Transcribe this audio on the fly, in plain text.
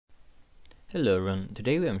Hello everyone,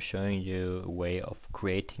 today I'm showing you a way of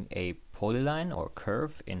creating a polyline or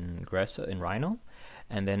curve in Rhino,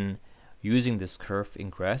 and then using this curve in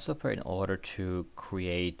Grasshopper in order to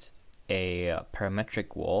create a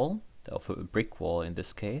parametric wall, of a brick wall in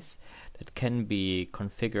this case, that can be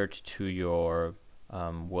configured to your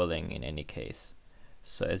willing in any case.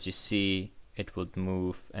 So as you see, it would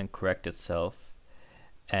move and correct itself,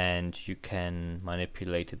 and you can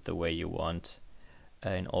manipulate it the way you want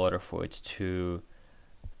in order for it to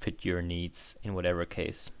fit your needs in whatever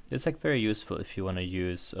case. It's like very useful if you want to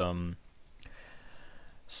use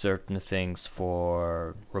certain things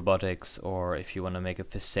for robotics, or if you want to make a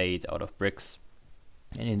facade out of bricks.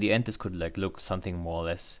 And in the end, this could like look something more or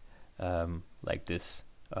less like this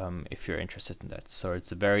if you're interested in that. So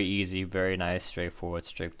it's a very easy, very nice, straightforward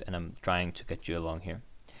script, and I'm trying to get you along here.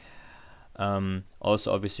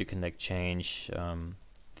 Also, obviously, you can like change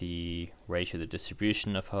the ratio, the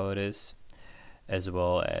distribution of how it is, as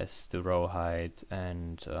well as the row height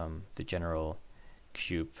and the general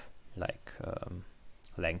cube like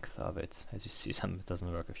length of it. As you see, some it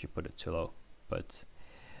doesn't work if you put it too low, but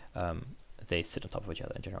they sit on top of each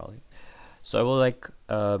other in general. So I will like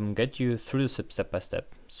get you through this step by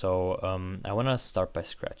step. So I want to start by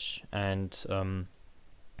scratch, and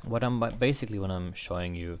what I'm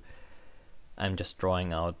showing you, I'm just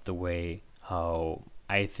drawing out the way how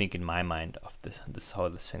I think in my mind of how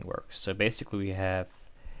this thing works. So basically, we have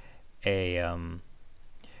a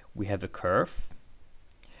curve,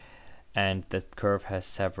 and that curve has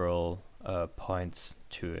several points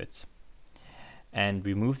to it, and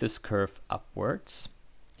we move this curve upwards,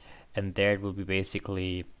 and there it will be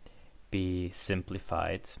basically be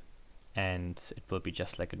simplified, and it will be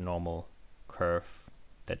just like a normal curve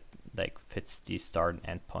that like fits these start and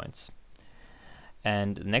end points.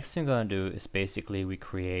 And the next thing we're going to do is basically we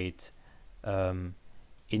create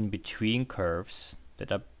in-between curves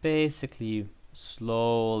that are basically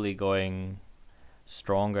slowly going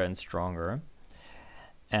stronger and stronger.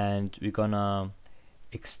 And we're going to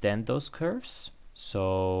extend those curves,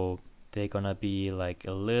 so they're going to be like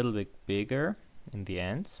a little bit bigger in the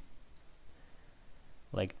end,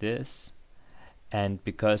 like this. And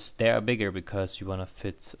because they are bigger, because you want to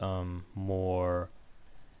fit more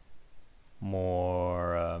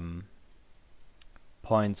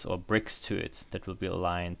points or bricks to it that will be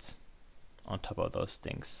aligned on top of those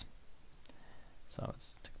things. So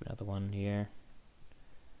let's take another one here,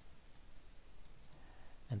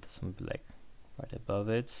 and this one will be like right above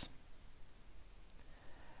it.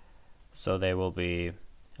 So they will be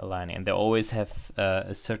aligning, and they always have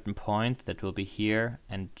a certain point that will be here,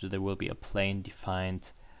 and there will be a plane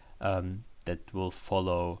defined that will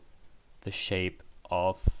follow the shape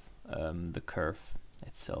of the curve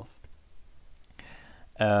itself.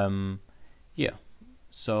 Yeah,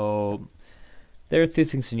 so there are two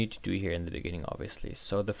things you need to do here in the beginning, obviously.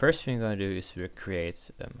 So the first thing we're going to do is we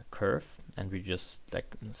create a curve, and we just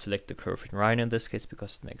like select the curve in Rhino in this case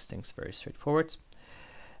because it makes things very straightforward.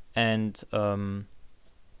 And I'm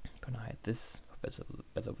gonna hide this for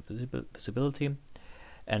better visibility.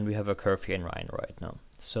 And we have a curve here in Rhino right now.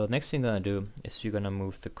 So next thing we're gonna do is we're gonna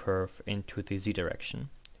move the curve into the z direction.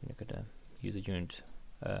 We're gonna use a unit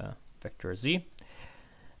vector z,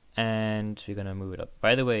 and we're gonna move it up.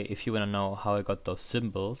 By the way, if you want to know how I got those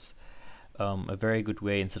symbols, a very good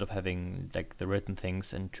way, instead of having like the written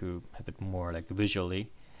things and to have it more like visually,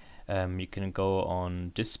 you can go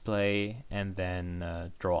on display and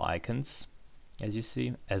then draw icons, as you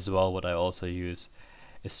see. As well, what I also use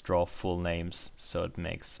is draw full names, so it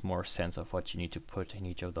makes more sense of what you need to put in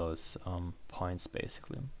each of those points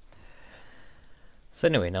basically. So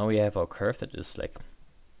anyway, now we have our curve that is like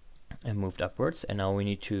moved upwards, and now we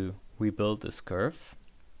need to rebuild this curve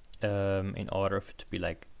in order for it to be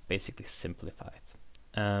like basically simplified.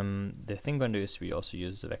 The thing we're going to do is we also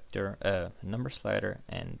use the vector number slider,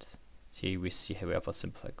 and we see how we have a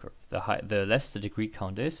simplified curve. The less the degree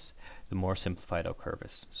count is, the more simplified our curve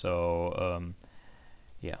is. So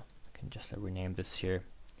yeah, I can just rename this here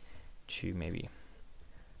to maybe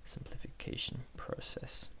simplification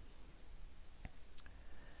process.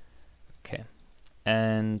 Okay,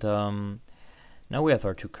 and now we have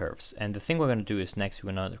our two curves, and the thing we're going to do is next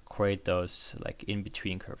we're going to create those like in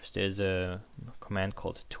between curves. There's a command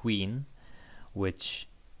called tween, which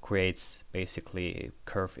creates basically a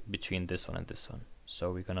curve between this one and this one.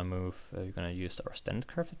 So we're gonna move, we're gonna use our standard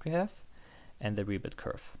curve that we have and the rebuild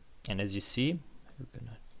curve. And as you see, we're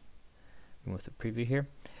gonna remove the preview here.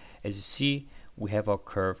 As you see, we have our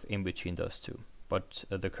curve in between those two, but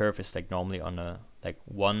the curve is like normally on a like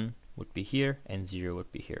 1 would be here and 0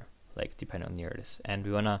 would be here, like depending on where it is. And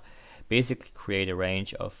we wanna basically create a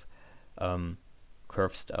range of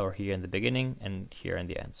curves that are here in the beginning and here in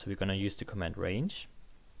the end. So we're going to use the command range,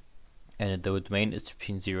 and the domain is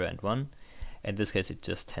between 0 and 1. In this case, it's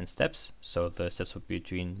just 10 steps, so the steps would be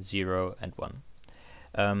between 0 and 1.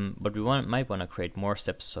 But we might want to create more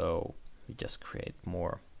steps, so we just create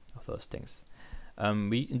more of those things.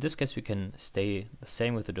 In this case, we can stay the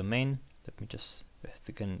same with the domain. Let me just,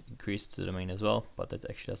 we can increase the domain as well, but that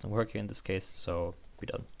actually doesn't work here in this case, so we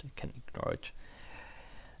can ignore it.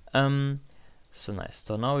 So nice.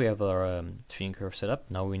 So now we have our tween curve set up.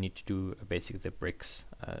 Now we need to do basically the bricks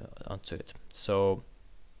onto it. So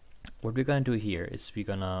what we're gonna do here is we're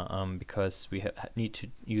gonna because we need to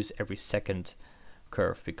use every second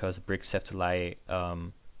curve, because bricks have to lie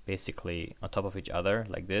basically on top of each other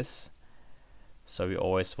like this. So we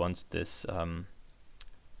always want this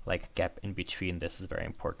like gap in between. This is very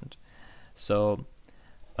important. So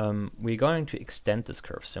we're going to extend this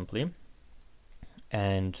curve simply,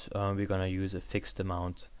 and we're gonna use a fixed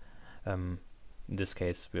amount. In this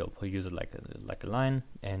case, we'll use it like a line,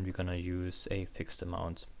 and we're gonna use a fixed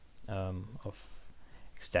amount of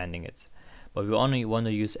extending it. But we only want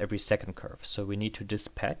to use every second curve, so we need to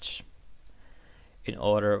dispatch in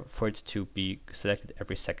order for it to be selected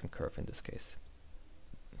every second curve in this case.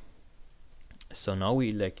 So now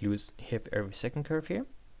we have every second curve here,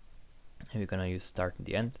 and we're gonna use start and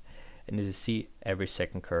the end, and as you see, every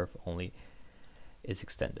second curve only is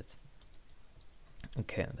extended.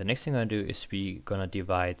 Okay, the next thing I'm gonna do is we're gonna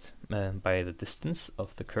divide by the distance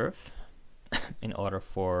of the curve in order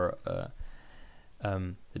for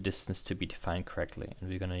the distance to be defined correctly, and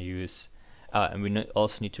we're gonna use and we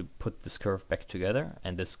also need to put this curve back together,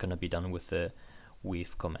 and this is gonna be done with the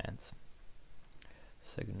weave command.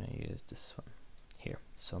 So I'm gonna use this one here.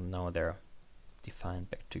 So now they're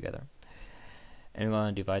defined back together, and we're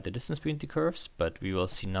gonna divide the distance between the curves, but we will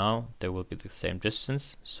see now there will be the same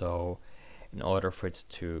distance. So in order for it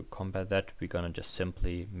to combat that, we're gonna just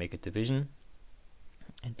simply make a division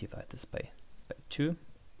and divide this by 2,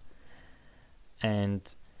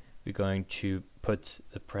 and we're going to put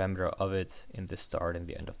the parameter of it in the start and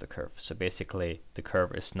the end of the curve. So basically the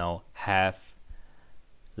curve is now half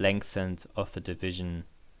lengthened of the division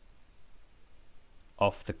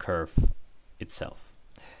of the curve itself.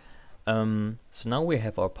 So now we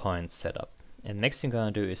have our points set up, and next thing we're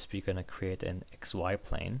gonna do is we're gonna create an XY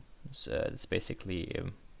plane. So it's basically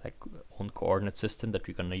like own coordinate system that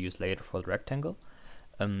we're gonna use later for the rectangle,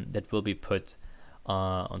 that will be put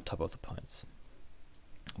on top of the points.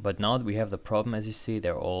 But now that we have the problem, as you see,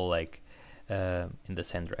 they're all like in the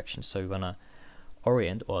same direction. So we wanna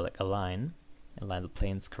orient or like align the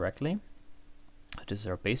planes correctly. This is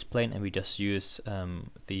our base plane, and we just use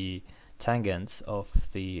the tangents of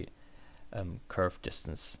the curve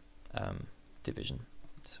distance division.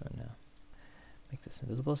 So now make this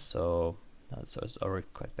invisible, so now it's already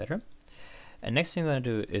quite better. And next thing we're gonna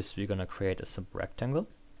do is we're gonna create a simple rectangle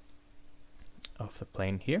of the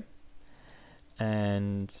plane here,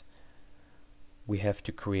 and we have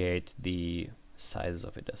to create the size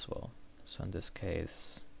of it as well. So in this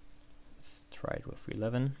case, let's try it with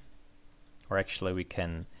 11, or actually we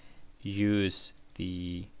can use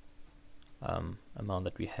the amount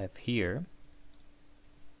that we have here.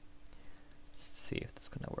 Let's see if this is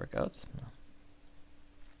gonna work out. No.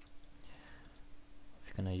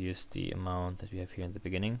 We're gonna use the amount that we have here in the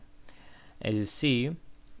beginning. As you see,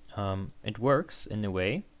 it works in a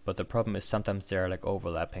way, but the problem is sometimes they're like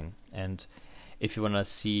overlapping, and if you want to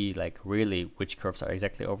see like really which curves are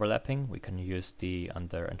exactly overlapping, we can use the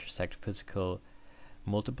under intersect physical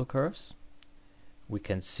multiple curves. We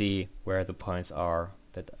can see where the points are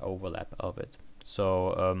that overlap of it.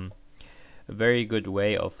 So a very good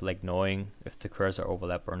way of like knowing if the curves are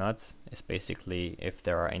overlap or not is basically if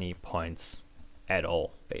there are any points at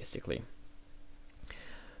all, basically.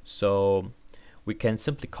 So we can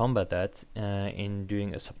simply combat that in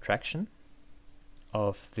doing a subtraction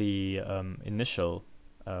of the initial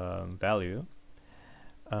value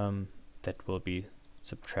that will be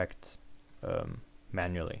subtract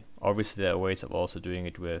manually. Obviously there are ways of also doing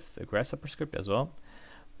it with a Grasshopper script as well,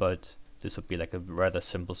 but this would be like a rather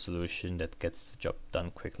simple solution that gets the job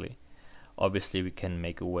done quickly. Obviously we can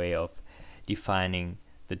make a way of defining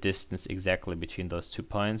the distance exactly between those 2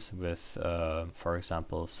 points with for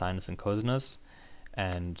example sinus and cosinus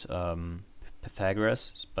and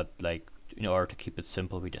Pythagoras, but like in order to keep it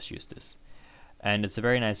simple we just use this. And it's a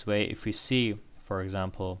very nice way if we see, for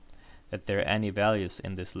example, that there are any values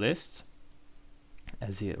in this list.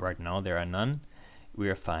 As here right now there are none, we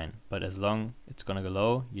are fine, but as long it's gonna go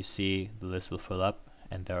low, you see the list will fill up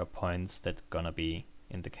and there are points that gonna be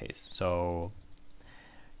in the case. So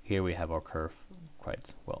here we have our curve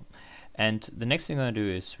quite well. And the next thing I'm going to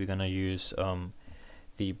do is we're going to use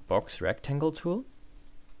the box rectangle tool,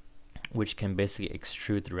 which can basically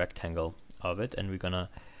extrude the rectangle of it, and we're going to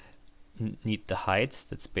need the height.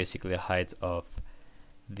 That's basically the height of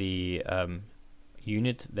the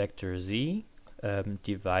unit vector z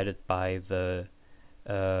divided by the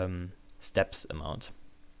steps amount.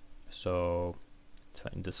 So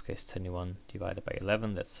in this case 21 divided by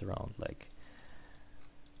 11, that's around like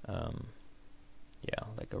yeah,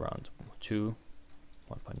 like around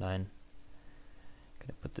 1.9. Gonna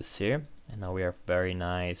put this here, and now we have very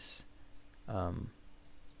nice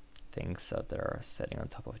things that are setting on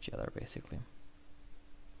top of each other basically.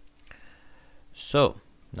 So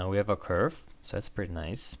now we have a curve, so that's pretty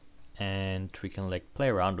nice, and we can like play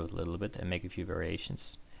around with it a little bit and make a few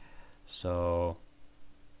variations. So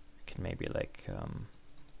we can maybe like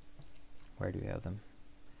where do we have them?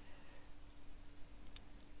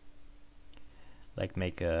 Like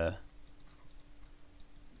make the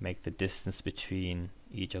distance between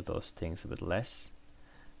each of those things a bit less,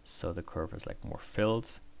 so the curve is like more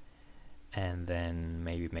filled, and then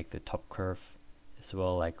maybe make the top curve as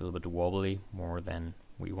well like a little bit wobbly more than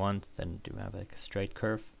we want. Then do have like a straight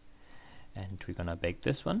curve, and we're gonna bake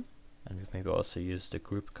this one, and we maybe also use the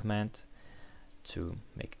group command to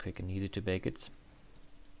make it quick and easy to bake it.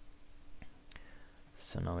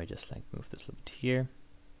 So now we just like move this a little bit here,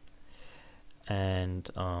 and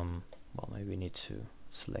well, maybe we need to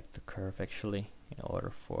select the curve actually in order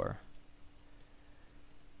for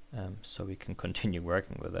so we can continue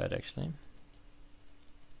working with that actually.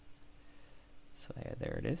 So yeah,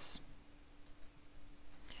 there it is.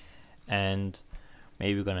 And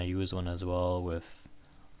maybe we're gonna use one as well with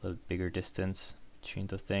a little bigger distance between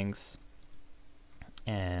the things,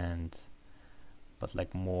 and but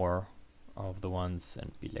like more of the ones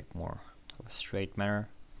and be like more of a straight manner.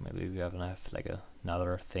 Maybe we have like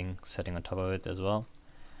another thing setting on top of it as well.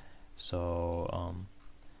 So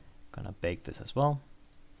gonna bake this as well.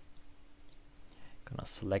 Gonna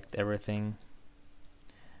select everything,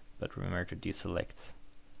 but remember to deselect.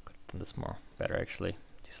 Could have done this more better actually.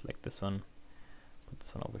 Deselect this one, put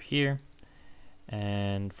this one over here,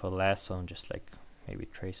 and for the last one, just like maybe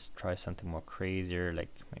try something more crazier, like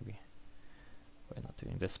maybe we're not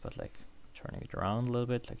doing this, but like turning it around a little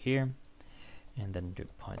bit, like here, and then do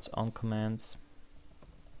points on commands.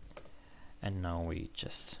 And now we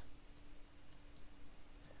just,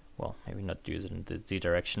 well, maybe not use it in the z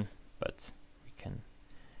direction, but we can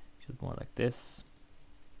do it more like this.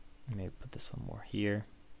 Maybe put this one more here,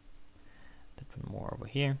 that one more over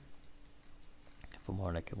here, for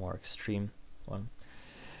more like a more extreme one.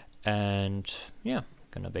 And yeah,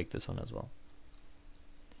 gonna bake this one as well.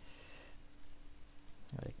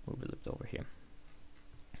 Like move it a little bit over here,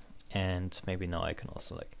 and maybe now I can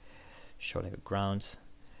also like show like a ground.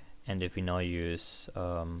 And if we now use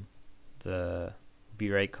the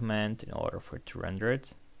V-Ray command in order for it to render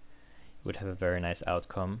it, it would have a very nice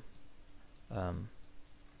outcome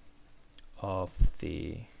of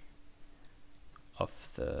the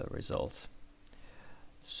result.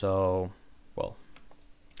 So, well,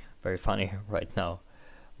 very funny right now.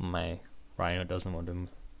 My Rhino doesn't want to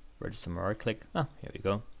register my right click. Ah, here we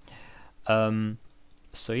go.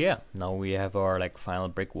 So yeah, now we have our like final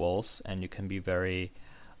brick walls, and you can be very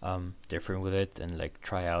different with it and like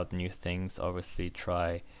try out new things. Obviously,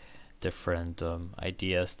 try different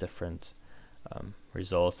ideas, different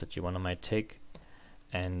results that you might take,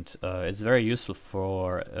 and it's very useful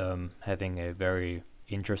for having a very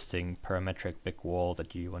interesting parametric brick wall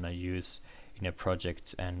that you want to use in a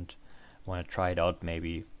project and want to try it out,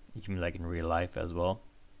 maybe even like in real life as well.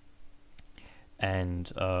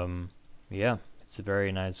 And yeah, it's a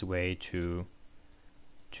very nice way to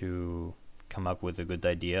come up with a good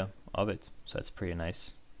idea of it. So that's pretty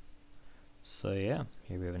nice. So yeah,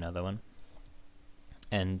 here we have another one.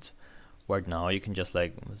 And right now you can just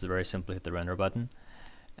like, it's very simple, hit the render button,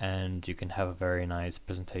 and you can have a very nice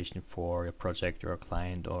presentation for your project or a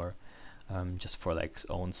client, or just for like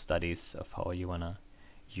own studies of how you wanna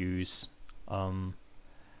use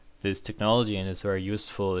this technology. And it's very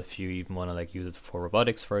useful if you even want to like use it for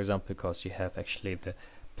robotics, for example, because you have actually the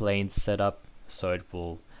planes set up, so it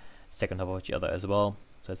will stack on top of each other as well.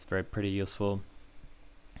 So it's very pretty useful.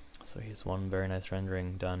 So here's one very nice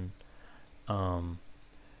rendering done, and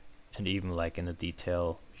even like in the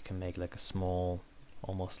detail, you can make like a small,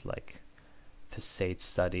 almost like facade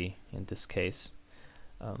study in this case,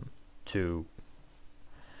 to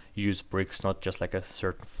use bricks not just like a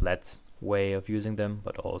certain flat way of using them,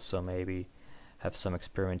 but also maybe have some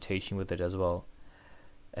experimentation with it as well,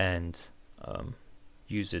 and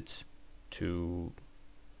use it to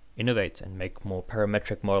innovate and make more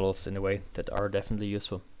parametric models in a way that are definitely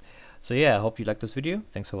useful. So yeah, I hope you liked this video.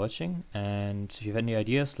 Thanks for watching, and if you have any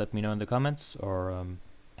ideas, let me know in the comments, or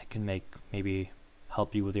I can maybe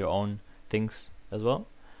help you with your own things as well.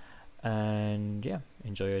 And yeah,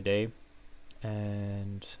 enjoy your day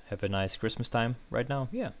and have a nice Christmas time right now.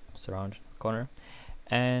 Yeah, it's around the corner.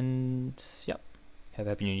 And yeah, have a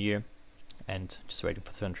happy new year, and just waiting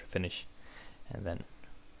for the sun to finish, and then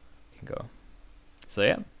we can go. So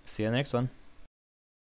yeah, see you in the next one.